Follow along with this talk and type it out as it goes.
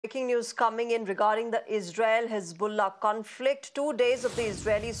Breaking news coming in regarding the Israel-Hezbollah conflict. 2 days of the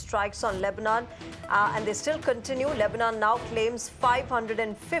Israeli strikes on Lebanon, and they still continue. Lebanon now claims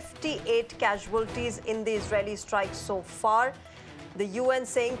 558 casualties in the Israeli strikes so far. The UN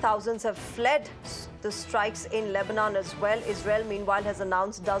saying thousands have fled the strikes in Lebanon as well. Israel, meanwhile, has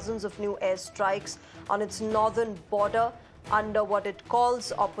announced dozens of new airstrikes on its northern border under what it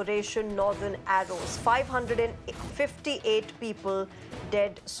calls Operation Northern Arrows. 558 people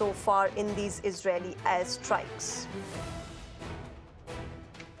dead so far in these Israeli airstrikes.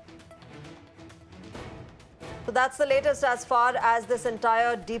 So that's the latest as far as this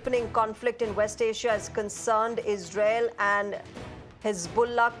entire deepening conflict in West Asia is concerned. Israel and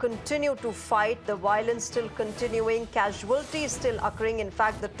Hezbollah continue to fight, the violence still continuing, casualties still occurring. In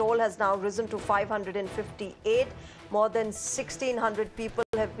fact, the toll has now risen to 558. More than 1,600 people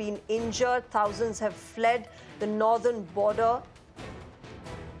have been injured. Thousands have fled the northern border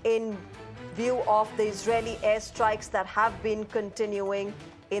in view of the Israeli airstrikes that have been continuing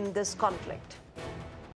in this conflict.